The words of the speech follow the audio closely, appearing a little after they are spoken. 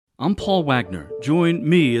I'm Paul Wagner. Join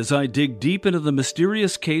me as I dig deep into the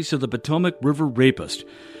mysterious case of the Potomac River rapist.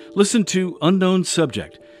 Listen to Unknown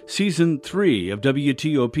Subject, Season 3 of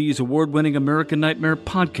WTOP's award-winning American Nightmare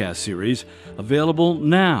podcast series, available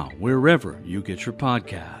now wherever you get your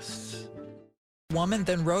podcasts. Woman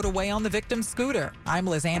then rode away on the victim's scooter. I'm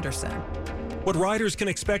Liz Anderson. What riders can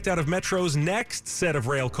expect out of Metro's next set of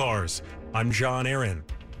rail cars. I'm John Aaron.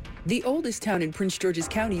 The oldest town in Prince George's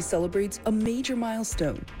County celebrates a major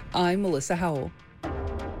milestone. I'm Melissa Howell.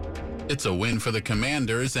 It's a win for the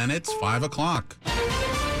Commanders, and it's 5 o'clock.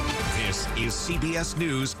 This is CBS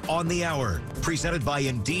News on the Hour, presented by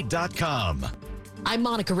Indeed.com. I'm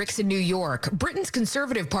Monica Ricks in New York. Britain's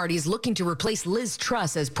Conservative Party is looking to replace Liz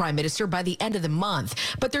Truss as prime minister by the end of the month.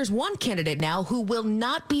 But there's one candidate now who will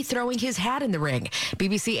not be throwing his hat in the ring.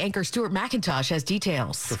 BBC anchor Stuart McIntosh has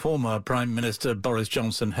details. The former Prime Minister Boris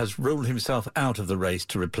Johnson has ruled himself out of the race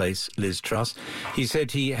to replace Liz Truss. He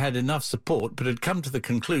said he had enough support but had come to the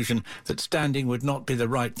conclusion that standing would not be the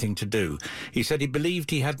right thing to do. He said he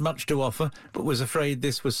believed he had much to offer but was afraid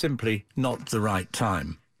this was simply not the right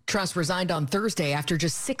time. Truss resigned on Thursday after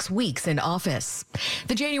just 6 weeks in office.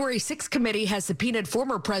 The January 6th committee has subpoenaed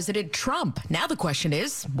former President Trump. Now the question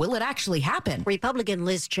is, will it actually happen? Republican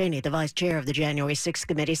Liz Cheney, the vice chair of the January 6th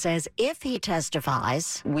committee, says if he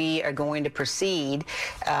testifies, we are going to proceed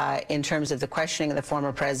in terms of the questioning of the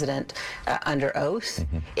former president under oath.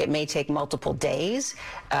 It may take multiple days,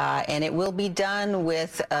 and it will be done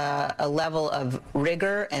with a level of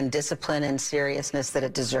rigor and discipline and seriousness that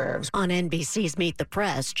it deserves. On NBC's Meet the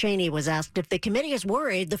Press, Cheney was asked if the committee is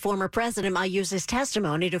worried the former president might use his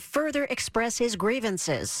testimony to further express his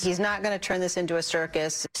grievances. He's not going to turn this into a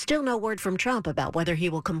circus. Still no word from Trump about whether he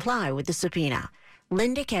will comply with the subpoena.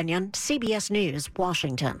 Linda Kenyon, CBS News,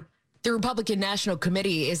 Washington. The Republican National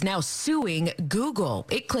Committee is now suing Google.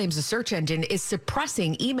 It claims the search engine is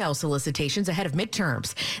suppressing email solicitations ahead of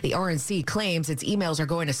midterms. The RNC claims its emails are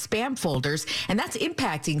going to spam folders, and that's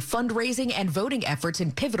impacting fundraising and voting efforts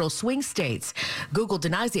in pivotal swing states. Google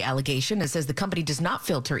denies the allegation and says the company does not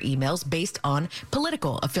filter emails based on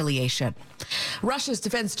political affiliation. Russia's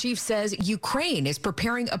defense chief says Ukraine is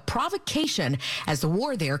preparing a provocation as the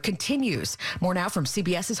war there continues. More now from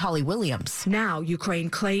CBS's Holly Williams. Now Ukraine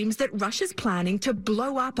claims that Russia's planning to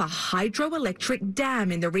blow up a hydroelectric dam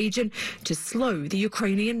in the region to slow the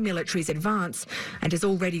Ukrainian military's advance and has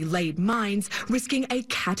already laid mines, risking a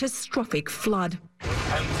catastrophic flood.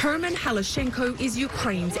 Herman Halushenko is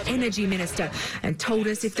Ukraine's energy minister and told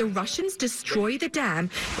us if the Russians destroy the dam,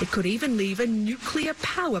 it could even leave a nuclear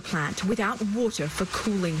power plant without water for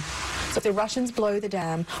cooling. So if the Russians blow the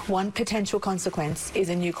dam, one potential consequence is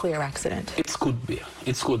a nuclear accident. It could be.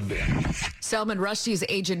 Salman Rushdie's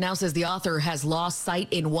agent now says the author has lost sight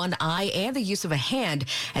in one eye and the use of a hand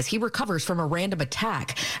as he recovers from a random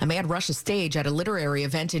attack. A man rushed a stage at a literary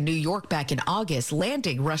event in New York back in August,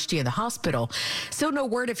 landing Rushdie in the hospital. Still no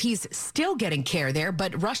word if he's still getting care there,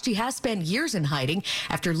 but Rushdie has spent years in hiding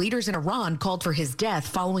after leaders in Iran called for his death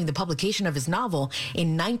following the publication of his novel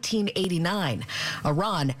in 1989.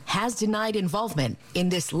 Iran has denied involvement in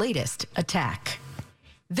this latest attack.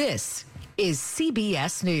 This is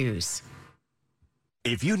CBS News.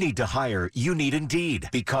 If you need to hire, you need Indeed,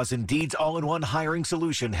 because Indeed's all-in-one hiring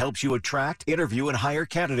solution helps you attract, interview, and hire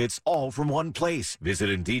candidates all from one place. Visit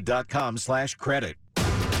Indeed.com/credit.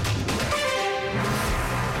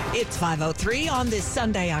 It's 5:03 on this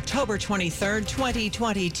Sunday, October 23rd,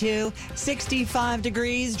 2022. 65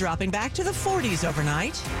 degrees, dropping back to the 40s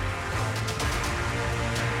overnight.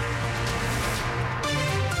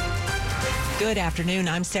 Good afternoon.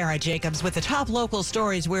 I'm Sarah Jacobs with the top local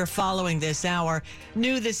stories we're following this hour.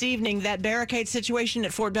 New this evening, that barricade situation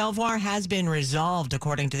at Fort Belvoir has been resolved,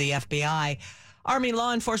 according to the FBI. Army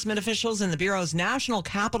law enforcement officials in the Bureau's National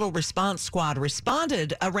Capital Response Squad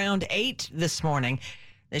responded around 8 this morning.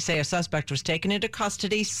 They say a suspect was taken into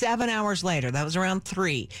custody 7 hours later. That was around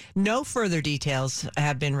 3. No further details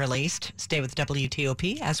have been released. Stay with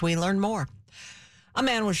WTOP as we learn more. A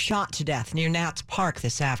man was shot to death near Nats Park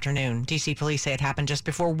this afternoon. D.C. police say it happened just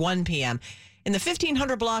before 1 p.m. in the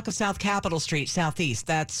 1500 block of South Capitol Street Southeast.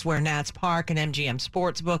 That's where Nats Park and MGM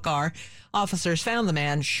Sportsbook are. Officers found the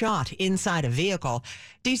man shot inside a vehicle.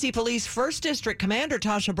 D.C. Police 1st District Commander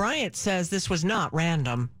Tasha Bryant says this was not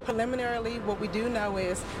random. Preliminarily, what we do know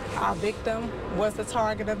is our victim was the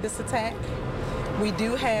target of this attack. We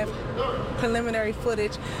do have preliminary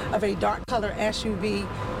footage of a dark color SUV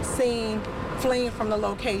seen fleeing from the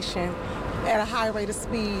location at a high rate of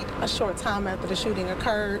speed a short time after the shooting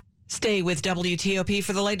occurred. Stay with WTOP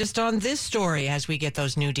for the latest on this story as we get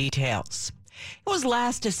those new details. It was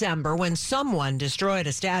last December when someone destroyed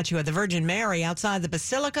a statue of the Virgin Mary outside the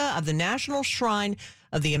Basilica of the National Shrine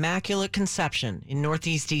of the Immaculate Conception in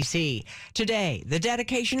Northeast D.C. Today, the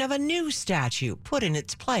dedication of a new statue put in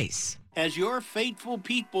its place. As your faithful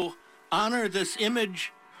people honor this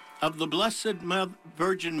image of the Blessed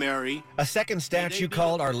Virgin Mary. A second statue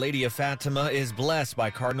called Our Lady of Fatima is blessed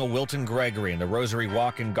by Cardinal Wilton Gregory in the Rosary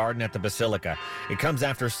Walk-in Garden at the Basilica. It comes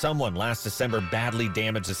after someone last December badly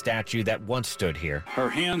damaged a statue that once stood here. Her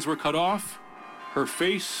hands were cut off. Her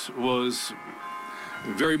face was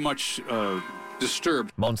very much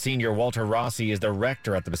disturbed. Monsignor Walter Rossi is the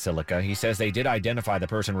rector at the Basilica. He says they did identify the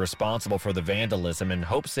person responsible for the vandalism and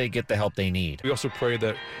hopes they get the help they need. We also pray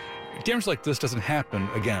that damage like this doesn't happen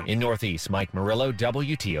again. In Northeast, Mike Murillo,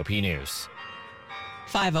 WTOP News.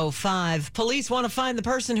 5:05. Police want to find the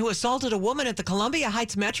person who assaulted a woman at the Columbia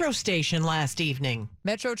Heights Metro station last evening.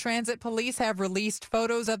 Metro Transit Police have released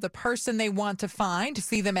photos of the person they want to find.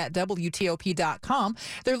 See them at WTOP.com.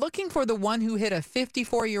 They're looking for the one who hit a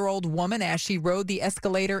 54-year-old woman as she rode the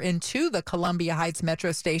escalator into the Columbia Heights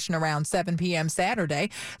Metro station around 7 p.m. Saturday.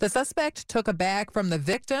 The suspect took a bag from the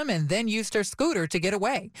victim and then used her scooter to get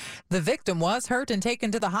away. The victim was hurt and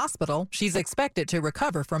taken to the hospital. She's expected to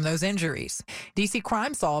recover from those injuries. DC Crime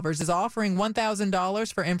Solvers is offering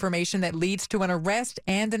 $1,000 for information that leads to an arrest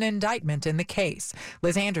and an indictment in the case.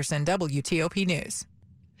 Liz Anderson, WTOP News.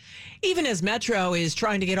 Even as Metro is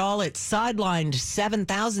trying to get all its sidelined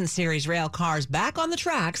 7000 series rail cars back on the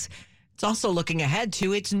tracks, it's also looking ahead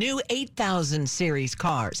to its new 8000 series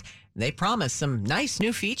cars. They promise some nice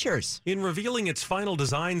new features. In revealing its final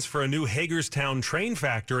designs for a new Hagerstown train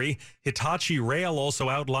factory, Hitachi Rail also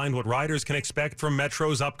outlined what riders can expect from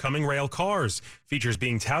Metro's upcoming rail cars. Features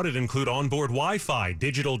being touted include onboard Wi-Fi,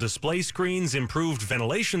 digital display screens, improved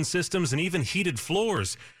ventilation systems, and even heated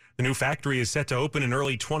floors. The new factory is set to open in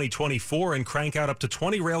early 2024 and crank out up to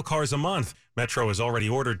 20 rail cars a month. Metro has already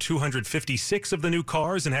ordered 256 of the new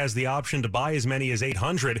cars and has the option to buy as many as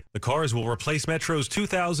 800. The cars will replace Metro's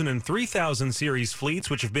 2000 and 3000 series fleets,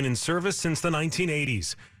 which have been in service since the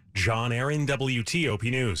 1980s. John Aaron,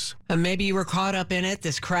 WTOP News. Maybe you were caught up in it,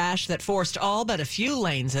 this crash that forced all but a few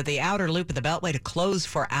lanes at the outer loop of the Beltway to close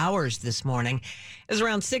for hours this morning. It was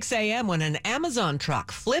around 6 a.m. when an Amazon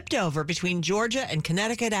truck flipped over between Georgia and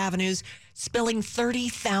Connecticut Avenues, spilling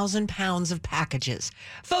 30,000 pounds of packages.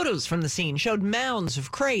 Photos from the scene showed mounds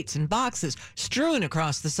of crates and boxes strewn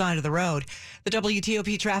across the side of the road. The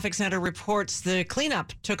WTOP Traffic Center reports the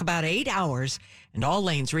cleanup took about 8 hours, and all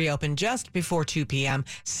lanes reopened just before 2 p.m.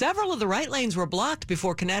 Several of the right lanes were blocked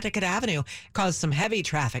before Connecticut Avenue caused some heavy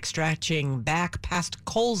traffic stretching back past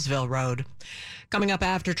Colesville Road. Coming up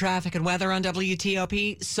after traffic and weather on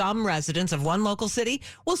WTOP, some residents of one local city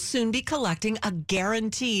will soon be collecting a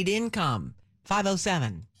guaranteed income.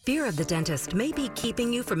 5:07. Fear of the dentist may be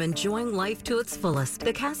keeping you from enjoying life to its fullest.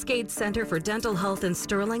 The Cascade Center for Dental Health in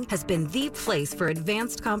Sterling has been the place for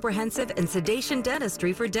advanced comprehensive and sedation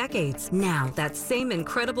dentistry for decades. Now, that same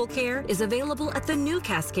incredible care is available at the new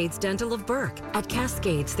Cascades Dental of Burke. At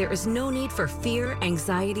Cascades, there is no need for fear,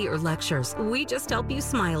 anxiety, or lectures. We just help you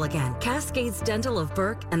smile again. Cascades Dental of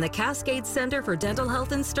Burke and the Cascades Center for Dental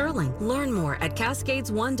Health in Sterling. Learn more at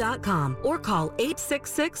cascades1.com or call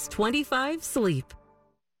 866-25-SLEEP.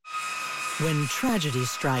 When tragedy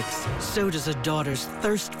strikes, so does a daughter's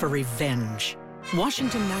thirst for revenge.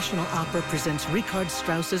 Washington National Opera presents Richard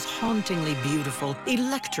Strauss's hauntingly beautiful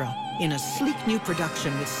Elektra in a sleek new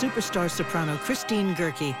production with superstar soprano Christine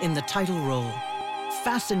Goerke in the title role.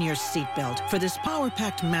 Fasten your seatbelt for this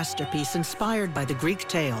power-packed masterpiece inspired by the Greek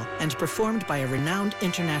tale and performed by a renowned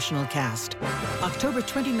international cast. October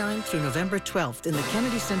 29th through November 12th in the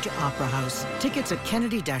Kennedy Center Opera House. Tickets at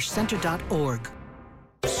kennedy-center.org.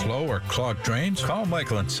 Slow or clogged drains? Call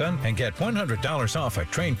Michael & Son and get $100 off a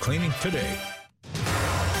drain cleaning today.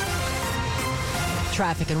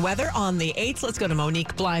 Traffic and weather on the 8th. Let's go to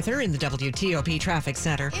Monique Blyther in the WTOP Traffic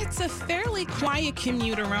Center. It's a fairly quiet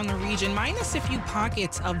commute around the region, minus a few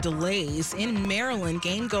pockets of delays. In Maryland,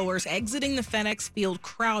 game-goers exiting the FedEx Field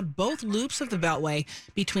crowd both loops of the Beltway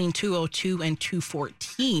between 202 and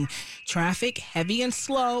 214. Traffic heavy and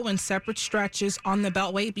slow in separate stretches on the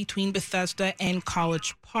Beltway between Bethesda and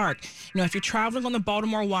College Park. If you're traveling on the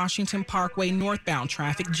Baltimore-Washington Parkway northbound,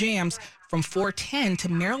 traffic jams from 410 to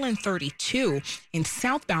Maryland 32. In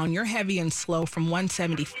southbound, you're heavy and slow from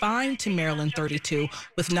 175 to Maryland 32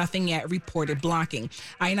 with nothing yet reported blocking.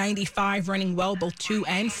 I-95 running well both to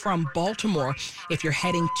and from Baltimore. If you're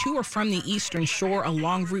heading to or from the Eastern Shore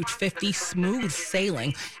along Route 50, smooth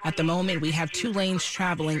sailing. At the moment, we have 2 lanes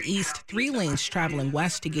traveling east, 3 lanes traveling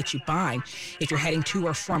west to get you by. If you're heading to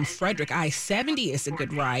or from Frederick, I-70 is a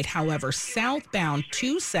good ride. However, southbound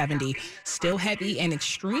 270 still heavy and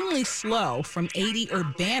extremely slow from 80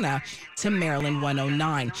 Urbana to Maryland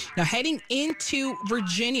 109. Now heading into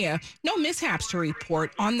Virginia, no mishaps to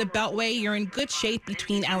report. On the Beltway, you're in good shape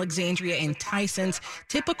between Alexandria and Tysons.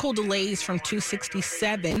 Typical delays from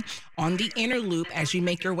 267 on the inner loop as you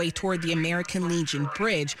make your way toward the American Legion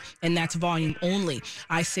Bridge, and that's volume only.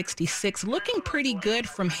 I-66 looking pretty good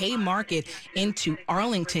from Haymarket into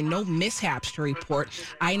Arlington. No mishaps to report.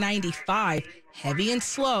 I-95 heavy and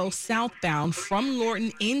slow southbound from Lorton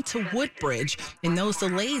into Woodbridge, and those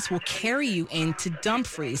delays will carry you into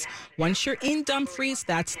Dumfries. Once you're in Dumfries,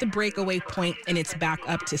 that's the breakaway point, and it's back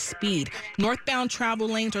up to speed. Northbound travel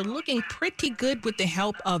lanes are looking pretty good with the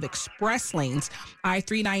help of express lanes.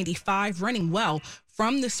 I-395 running well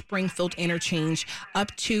from the Springfield interchange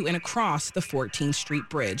up to and across the 14th Street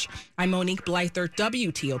Bridge. I'm Monique Blyther,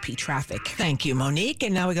 WTOP Traffic. Thank you, Monique.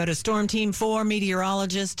 And now we go to Storm Team 4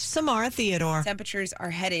 meteorologist Samara Theodore. Temperatures are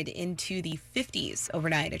headed into the 50s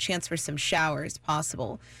overnight, a chance for some showers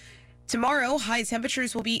possible. Tomorrow, high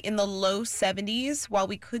temperatures will be in the low 70s. While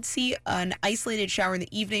we could see an isolated shower in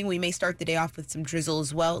the evening, we may start the day off with some drizzle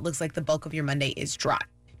as well. It looks like the bulk of your Monday is dry.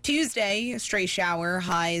 Tuesday, a stray shower,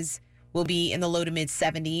 highs will be in the low to mid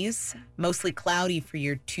 70s, mostly cloudy for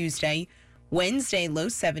your Tuesday. Wednesday, low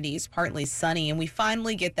 70s, partly sunny, and we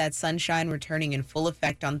finally get that sunshine returning in full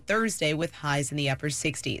effect on Thursday with highs in the upper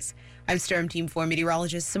 60s. I'm Storm Team 4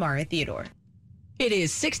 meteorologist Samara Theodore. It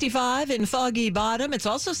is 65 in Foggy Bottom. It's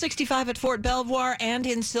also 65 at Fort Belvoir and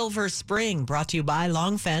in Silver Spring. Brought to you by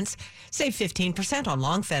Long Fence. Save 15% on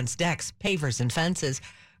Long Fence decks, pavers, and fences.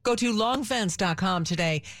 Go to longfence.com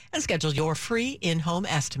today and schedule your free in-home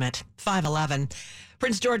estimate. 511.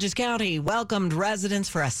 Prince George's County welcomed residents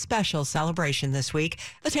for a special celebration this week.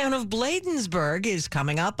 The town of Bladensburg is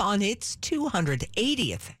coming up on its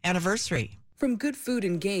 280th anniversary. From good food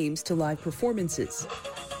and games to live performances,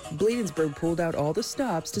 Bladensburg pulled out all the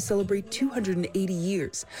stops to celebrate 280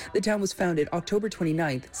 years. The town was founded October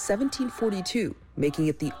 29th, 1742, making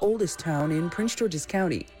it the oldest town in Prince George's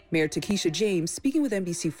County. Mayor Takesha James speaking with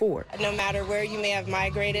NBC4. No matter where you may have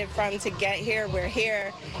migrated from to get here, we're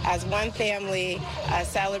here as one family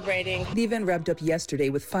celebrating. The event wrapped up yesterday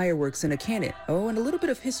with fireworks and a cannon. Oh, and a little bit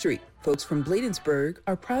of history. Folks from Bladensburg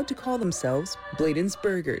are proud to call themselves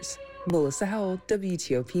Bladensburgers. Melissa Howell,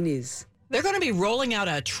 WTOP News. They're going to be rolling out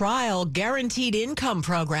a trial guaranteed income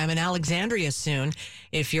program in Alexandria soon.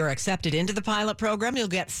 If you're accepted into the pilot program, you'll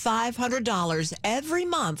get $500 every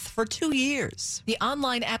month for 2 years. The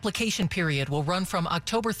online application period will run from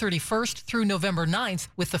October 31st through November 9th,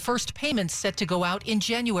 with the first payments set to go out in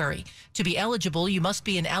January. To be eligible, you must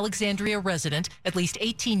be an Alexandria resident, at least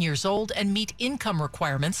 18 years old, and meet income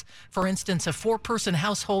requirements. For instance, a 4-person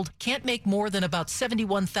household can't make more than about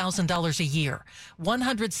 $71,000 a year.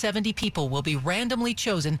 170 people will be randomly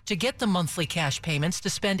chosen to get the monthly cash payments to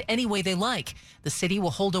spend any way they like. The city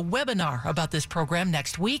will hold a webinar about this program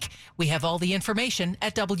next week. We have all the information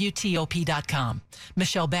at WTOP.com.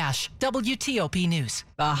 Michelle Bash, WTOP News.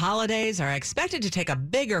 The holidays are expected to take a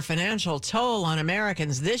bigger financial toll on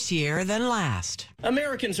Americans this year than last.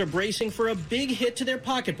 Americans are bracing for a big hit to their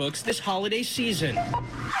pocketbooks this holiday season.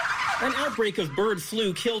 An outbreak of bird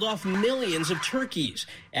flu killed off millions of turkeys.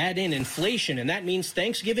 Add in inflation, and that means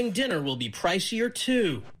Thanksgiving dinner will be pricier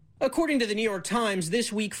too. According to the New York Times,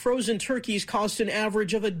 this week frozen turkeys cost an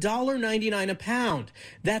average of $1.99 a pound.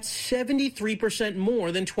 That's 73%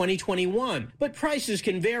 more than 2021. But prices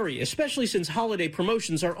can vary, especially since holiday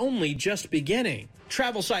promotions are only just beginning.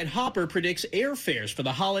 Travel site Hopper predicts airfares for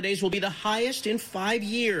the holidays will be the highest in 5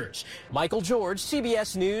 years. Michael George,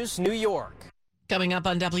 CBS News, New York. Coming up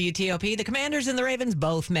on WTOP, the Commanders and the Ravens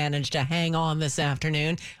both managed to hang on this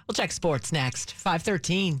afternoon. We'll check sports next,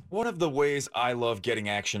 5:13. One of the ways I love getting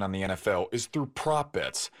action on the NFL is through prop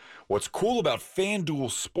bets. What's cool about FanDuel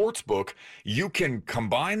Sportsbook, you can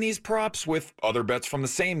combine these props with other bets from the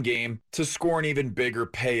same game to score an even bigger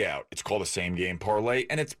payout. It's called a same game parlay,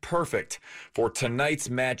 and it's perfect for tonight's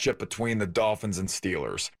matchup between the Dolphins and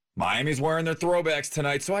Steelers. Miami's wearing their throwbacks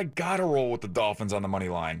tonight, so I gotta roll with the Dolphins on the money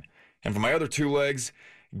line. And for my other two legs,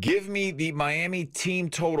 give me the Miami team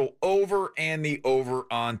total over and the over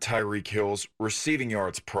on Tyreek Hill's receiving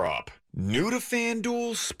yards prop. New to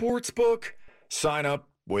FanDuel Sportsbook? Sign up,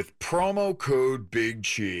 with promo code Big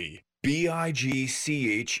Chi,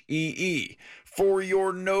 BIGCHEE, for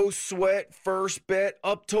your no sweat first bet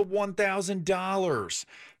up to $1,000.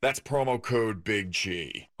 That's promo code Big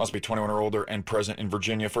Chi. Must be 21 or older and present in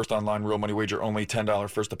Virginia. First online real money wager only. $10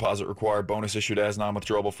 first deposit required. Bonus issued as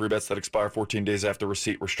non-withdrawable free bets that expire 14 days after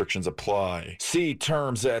receipt. Restrictions apply. See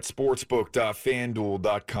terms at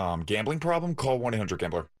sportsbook.fanduel.com. Gambling problem? Call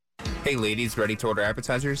 1-800-GAMBLER. Hey ladies, ready to order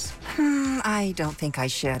appetizers? I don't think I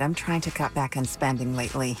should. I'm trying to cut back on spending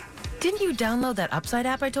lately. Didn't you download that Upside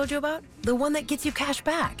app I told you about? The one that gets you cash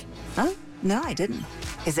back. Huh? No, I didn't.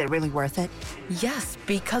 Is it really worth it? Yes,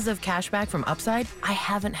 because of cash back from Upside, I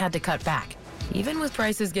haven't had to cut back, even with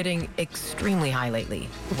prices getting extremely high lately.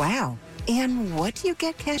 Wow. And what do you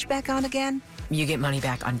get cash back on again? You get money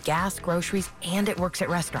back on gas, groceries, and it works at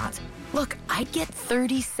restaurants. Look, I'd get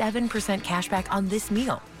 37% cash back on this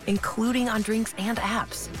meal, including on drinks and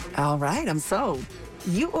apps. All right, I'm sold.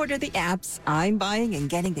 You order the apps, I'm buying and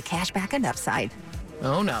getting the cash back on Upside.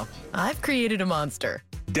 Oh no, I've created a monster.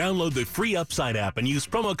 Download the free Upside app and use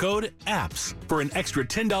promo code APPS for an extra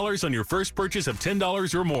 $10 on your first purchase of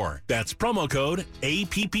 $10 or more. That's promo code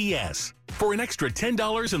APPS for an extra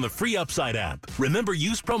 $10 in the free Upside app. Remember,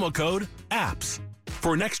 use promo code APPS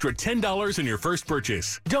for an extra $10 in your first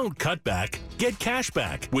purchase. Don't cut back, get cash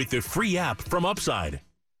back with the free app from Upside.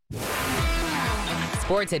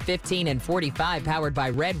 Sports at 15 and 45, powered by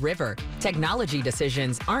Red River. Technology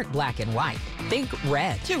decisions aren't black and white. Think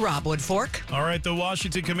red. To Rob Woodfork. All right, the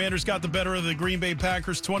Washington Commanders got the better of the Green Bay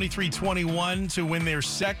Packers 23-21 to win their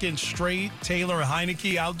second straight. Taylor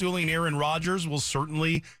Heineke outdueling Aaron Rodgers will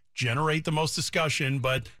certainly generate the most discussion,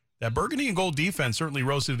 but that burgundy and gold defense certainly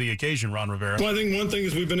rose to the occasion, Ron Rivera. Well, I think one thing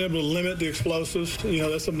is we've been able to limit the explosives. You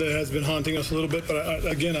know, that's something that has been haunting us a little bit. But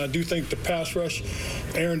I do think the pass rush,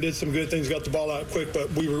 Aaron did some good things, got the ball out quick,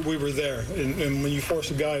 but we were there. And when you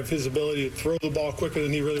force a guy of his ability to throw the ball quicker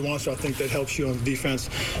than he really wants to, I think that helps you on defense.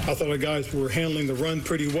 I thought the guys were handling the run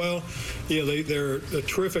pretty well. You know, they're a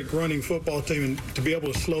terrific running football team, and to be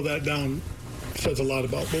able to slow that down says a lot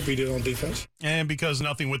about what we did on defense. And because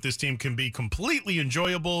nothing with this team can be completely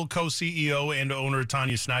enjoyable, co-CEO and owner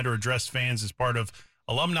Tanya Snyder addressed fans as part of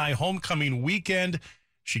Alumni Homecoming Weekend.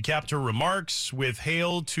 She capped her remarks with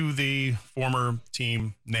hail to the former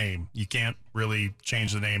team name. You can't really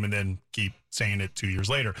change the name and then keep saying it 2 years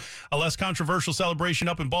later. A less controversial celebration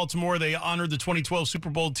up in Baltimore. They honored the 2012 Super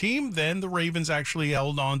Bowl team. Then the Ravens actually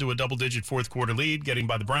held on to a double-digit fourth quarter lead, getting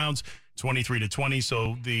by the Browns 23-20.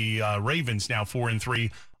 So the Ravens now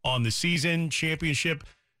 4-3 on the season. Championship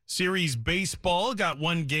Series baseball got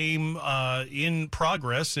one game in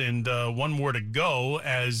progress and one more to go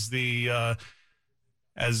as the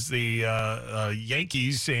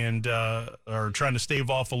Yankees are trying to stave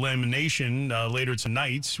off elimination later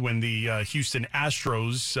tonight when the Houston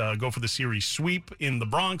Astros go for the series sweep in the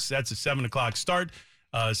Bronx. That's a 7 o'clock start.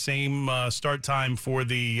 Same start time for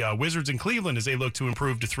the Wizards in Cleveland as they look to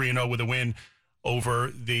improve to 3-0 with a win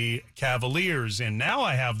over the Cavaliers. And now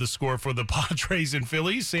I have the score for the Padres and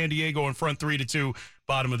Phillies. San Diego in front 3-2,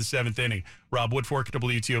 bottom of the seventh inning. Rob Woodfork,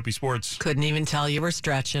 WTOP Sports. Couldn't even tell you were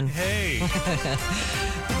stretching. Hey.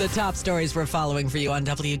 The top stories we're following for you on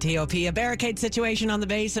WTOP. A barricade situation on the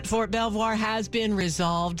base at Fort Belvoir has been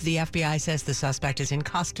resolved. The FBI says the suspect is in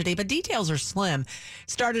custody, but details are slim.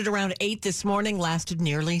 Started around 8 this morning, lasted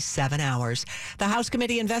nearly 7 hours. The House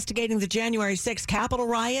committee investigating the January 6th Capitol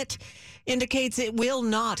riot indicates it will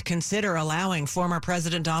not consider allowing former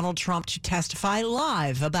President Donald Trump to testify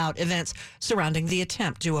live about events surrounding the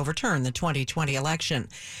attempt to overturn the 2020 election.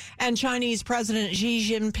 And Chinese President Xi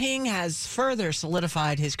Jinping has further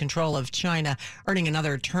solidified his control of China, earning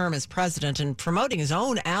another term as president and promoting his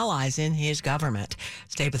own allies in his government.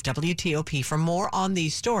 Stay with WTOP for more on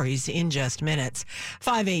these stories in just minutes.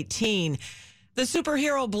 5:18. The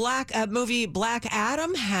superhero movie Black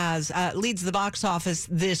Adam leads the box office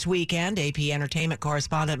this weekend. AP Entertainment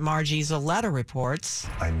correspondent Margie Zoletta reports.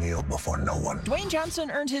 I kneel before no one. Dwayne Johnson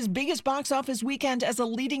earned his biggest box office weekend as a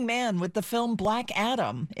leading man with the film Black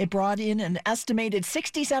Adam. It brought in an estimated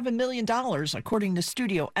 $67 million, according to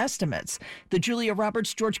studio estimates. The Julia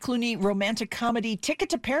Roberts, George Clooney romantic comedy Ticket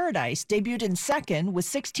to Paradise debuted in second with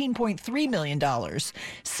 $16.3 million.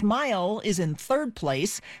 Smile is in third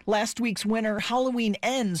place. Last week's winner, Halloween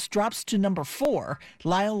Ends, drops to number 4.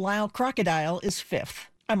 Lyle Lyle Crocodile is 5th.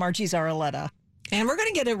 I'm Margie Zaraletta. And we're going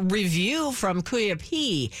to get a review from Kuya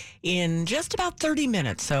P in just about 30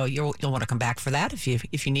 minutes. So you'll want to come back for that if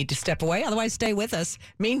you need to step away. Otherwise, stay with us.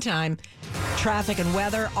 Meantime, traffic and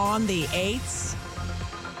weather on the 8s.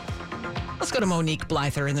 Let's go to Monique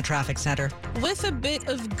Blyther in the traffic center. With a bit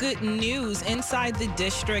of good news inside the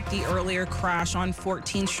district, the earlier crash on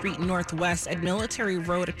 14th Street Northwest at Military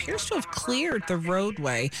Road appears to have cleared the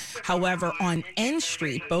roadway. However, on N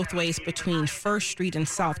Street, both ways between 1st Street and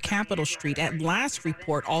South Capitol Street, at last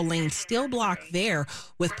report, all lanes still blocked there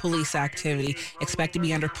with police activity. Expect to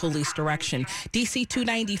be under police direction. DC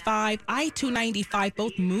 295, I-295,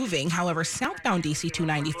 both moving. However, southbound DC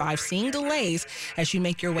 295 seeing delays as you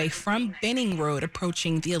make your way from Benning Road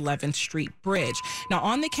approaching the 11th Street Bridge. Now,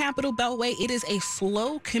 on the Capitol Beltway, it is a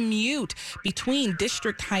slow commute between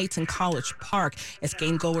District Heights and College Park as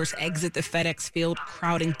game goers exit the FedEx Field,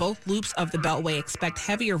 crowding both loops of the Beltway. Expect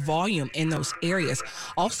heavier volume in those areas.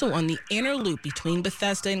 Also on the inner loop between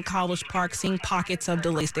Bethesda and College Park, seeing pockets of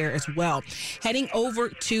delays there as well. Heading over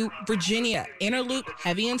to Virginia, inner loop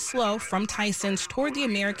heavy and slow from Tyson's toward the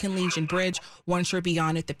American Legion Bridge. Once you're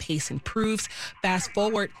beyond it, the pace improves. Fast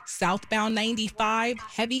forward, southbound 95,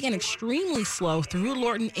 heavy and extremely slow through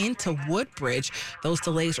Lorton into Woodbridge. Those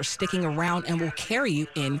delays are sticking around and will carry you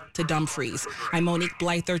into Dumfries. I'm Monique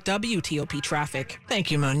Blyther, WTOP Traffic.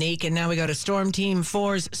 Thank you, Monique. And now we go to Storm Team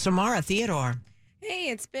 4's Samara Theodore. Hey,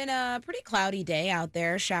 it's been a pretty cloudy day out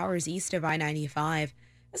there. Showers east of I-95.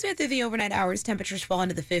 As we head through the overnight hours, temperatures fall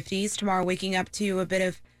into the 50s. Tomorrow, waking up to a bit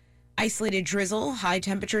of isolated drizzle. High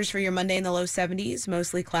temperatures for your Monday in the low 70s,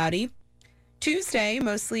 mostly cloudy. Tuesday,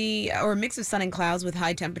 mostly or a mix of sun and clouds with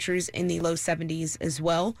high temperatures in the low 70s as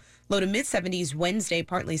well. Low to mid 70s Wednesday,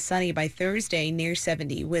 partly sunny. By Thursday, near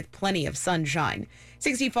 70 with plenty of sunshine.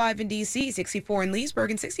 65 in D.C., 64 in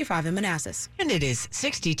Leesburg, and 65 in Manassas. And it is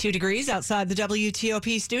 62 degrees outside the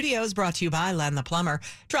WTOP studios, brought to you by Len the Plumber.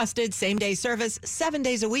 Trusted same-day service 7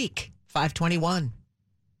 days a week. 521.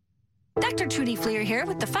 Dr. Trudy Fleer here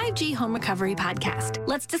with the 5G Home Recovery Podcast.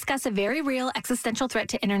 Let's discuss a very real existential threat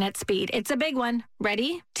to internet speed. It's a big one.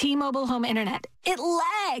 Ready? T-Mobile Home Internet. It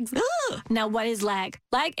lags. Now, what is lag?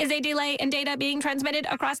 Lag is a delay in data being transmitted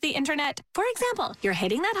across the internet. For example, you're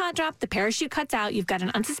hitting that hot drop, the parachute cuts out, you've got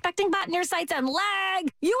an unsuspecting bot in your sights, and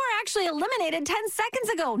lag! You were actually eliminated 10 seconds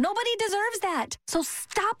ago. Nobody deserves that. So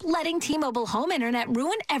stop letting T-Mobile Home Internet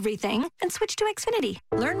ruin everything and switch to Xfinity.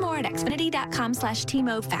 Learn more at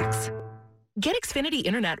xfinity.com/TMOFax. Get Xfinity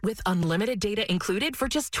Internet with unlimited data included for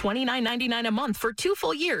just $29.99 a month for 2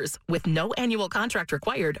 full years with no annual contract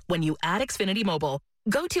required when you add Xfinity Mobile.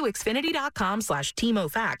 Go to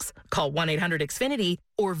xfinity.com/TMOFax, call 1-800-XFINITY,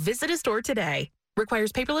 or visit a store today.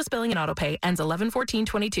 Requires paperless billing and autopay. Ends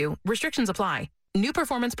 11/14/22. Restrictions apply. New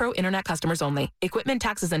Performance Pro Internet customers only. Equipment,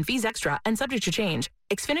 taxes, and fees extra and subject to change.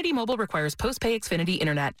 Xfinity Mobile requires post-pay Xfinity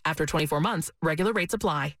Internet. After 24 months, regular rates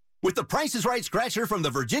apply. With the Price is Right scratcher from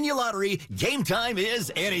the Virginia Lottery, game time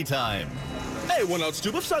is anytime. Hey, 1-ounce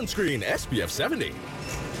tube of sunscreen, SPF 70.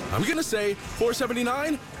 I'm gonna say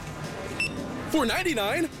 $4.79,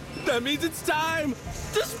 $4.99. That means it's time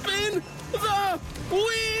to spin the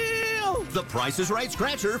wheel. The Price is Right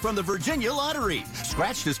scratcher from the Virginia Lottery.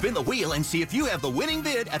 Scratch to spin the wheel and see if you have the winning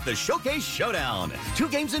bid at the Showcase Showdown. 2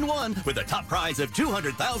 games in 1 with a top prize of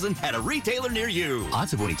 $200,000 at a retailer near you.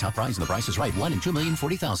 Odds of winning top prize in the Price is Right, 1 in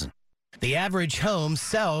 2,040,000. The average home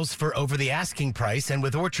sells for over the asking price, and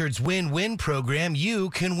with Orchard's win-win program, you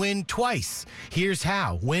can win twice. Here's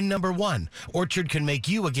how. Win number 1. Orchard can make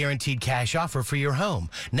you a guaranteed cash offer for your home.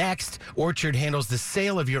 Next, Orchard handles the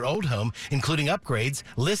sale of your old home, including upgrades,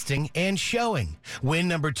 listing, and showing. Win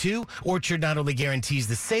number 2. Orchard not only guarantees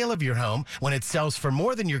the sale of your home, when it sells for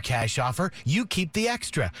more than your cash offer, you keep the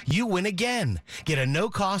extra. You win again. Get a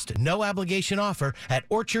no-cost, no-obligation offer at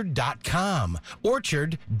Orchard.com.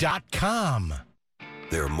 Orchard.com.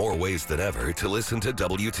 There are more ways than ever to listen to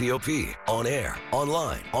WTOP. On air,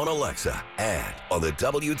 online, on Alexa, and on the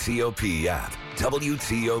WTOP app.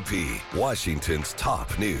 WTOP, Washington's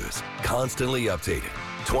top news. Constantly updated.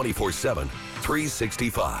 24/7,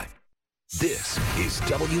 365. This is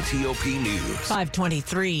WTOP News.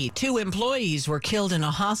 523. 2 employees were killed in a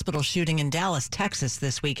hospital shooting in Dallas, Texas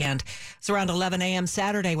this weekend. It's around 11 a.m.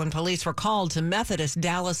 Saturday when police were called to Methodist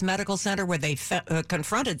Dallas Medical Center, where they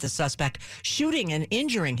confronted the suspect, shooting and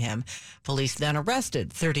injuring him. Police then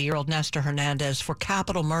arrested 30-year-old Nestor Hernandez for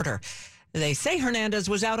capital murder. They say Hernandez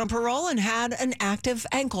was out on parole and had an active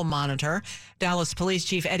ankle monitor. Dallas Police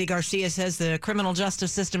Chief Eddie Garcia says the criminal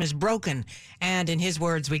justice system is broken. And in his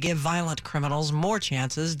words, we give violent criminals more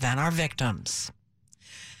chances than our victims.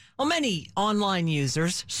 Well, many online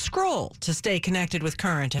users scroll to stay connected with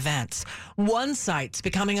current events. One site's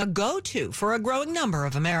becoming a go-to for a growing number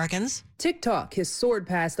of Americans. TikTok has soared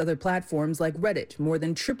past other platforms like Reddit, more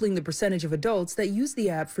than tripling the percentage of adults that use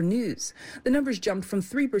the app for news. The numbers jumped from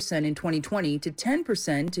 3% in 2020 to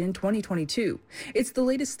 10% in 2022. It's the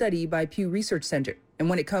latest study by Pew Research Center. And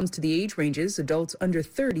when it comes to the age ranges, adults under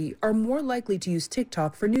 30 are more likely to use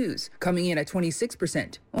TikTok for news, coming in at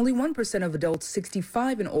 26%. Only 1% of adults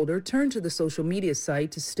 65 and older turn to the social media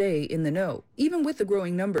site to stay in the know. Even with the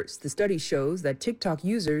growing numbers, the study shows that TikTok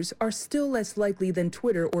users are still less likely than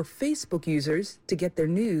Twitter or Facebook users to get their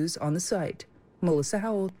news on the site. Melissa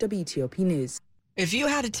Howell, WTOP News. If you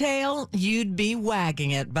had a tail, you'd be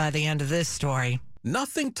wagging it by the end of this story.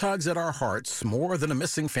 Nothing tugs at our hearts more than a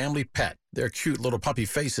missing family pet. Their cute little puppy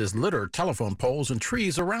faces litter telephone poles and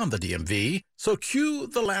trees around the DMV. So cue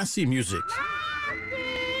the Lassie music.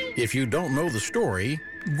 If you don't know the story,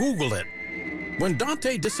 Google it. When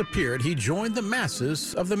Dante disappeared, he joined the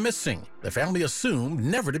masses of the missing. The family assumed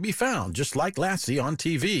never to be found, just like Lassie on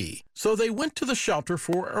TV. So they went to the shelter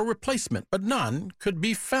for a replacement, but none could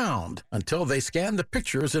be found until they scanned the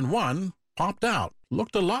pictures and one popped out.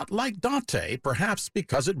 Looked a lot like Dante, perhaps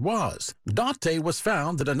because it was. Dante was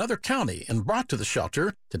found in another county and brought to the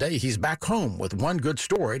shelter. Today he's back home with one good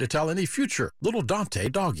story to tell any future little Dante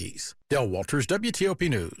doggies. Dale Walters, WTOP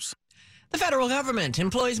News. The federal government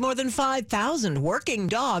employs more than 5,000 working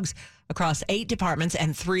dogs across 8 departments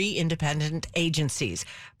and 3 independent agencies.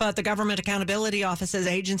 But the Government Accountability Office says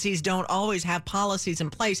agencies don't always have policies in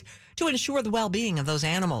place to ensure the well-being of those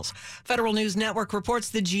animals. Federal News Network reports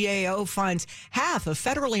the GAO finds half of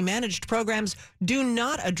federally managed programs do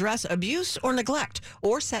not address abuse or neglect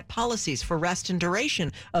or set policies for rest and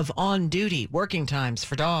duration of on-duty working times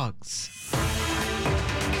for dogs.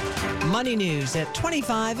 Money News at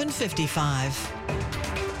 25 and 55.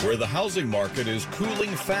 Where the housing market is cooling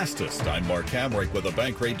fastest. I'm Mark Hamrick with a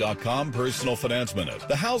Bankrate.com Personal Finance Minute.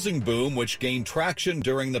 The housing boom, which gained traction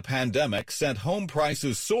during the pandemic, sent home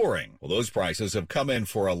prices soaring. Well, those prices have come in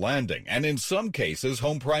for a landing, and in some cases,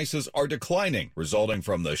 home prices are declining, resulting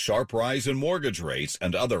from the sharp rise in mortgage rates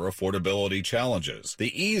and other affordability challenges. The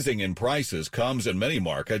easing in prices comes in many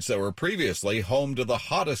markets that were previously home to the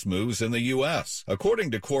hottest moves in the U.S. According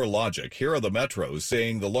to CoreLogic, here are the metros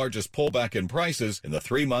seeing the largest pullback in prices in the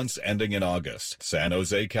 3 months ending in August. San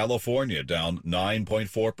Jose, California, down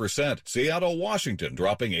 9.4%. Seattle, Washington,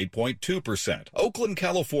 dropping 8.2%. Oakland,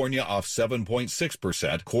 California, off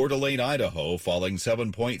 7.6%. Coeur d'Alene, Idaho, falling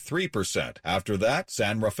 7.3%. After that,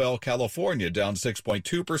 San Rafael, California, down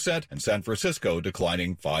 6.2%, and San Francisco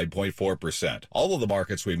declining 5.4%. All of the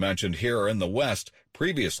markets we mentioned here are in the West,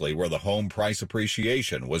 previously where the home price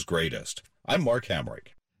appreciation was greatest. I'm Mark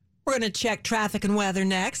Hamrick. We're going to check traffic and weather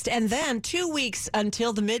next. And then 2 weeks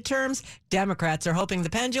until the midterms, Democrats are hoping the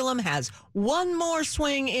pendulum has one more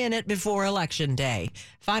swing in it before Election Day.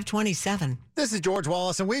 527. This is George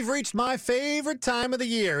Wallace, and we've reached my favorite time of the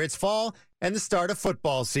year. It's fall and the start of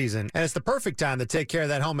football season. And it's the perfect time to take care of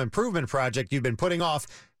that home improvement project you've been putting off,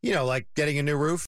 like getting a new roof.